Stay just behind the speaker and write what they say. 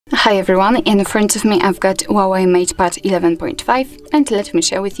Hi everyone, in front of me I've got HUAWEI MatePad 11.5 and let me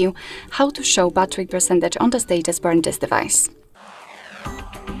share with you how to show battery percentage on the status bar on this device.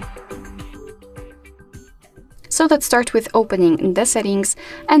 So let's start with opening the settings,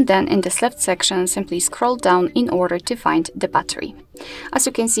 and then in this left section simply scroll down in order to find the battery. As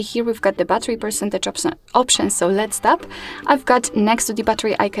you can see here, we've got the battery percentage option, so let's tap. I've got next to the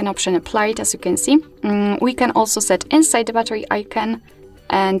battery icon option applied, as you can see. We can also set inside the battery icon,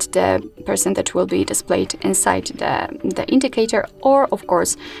 and the percentage will be displayed inside the indicator, or of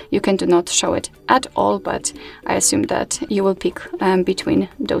course you can do not show it at all, but I assume that you will pick between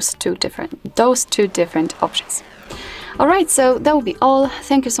those two different options. Alright, so that will be all.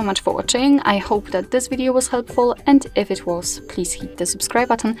 Thank you so much for watching. I hope that this video was helpful, and if it was, please hit the subscribe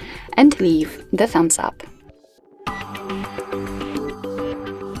button and leave the thumbs up.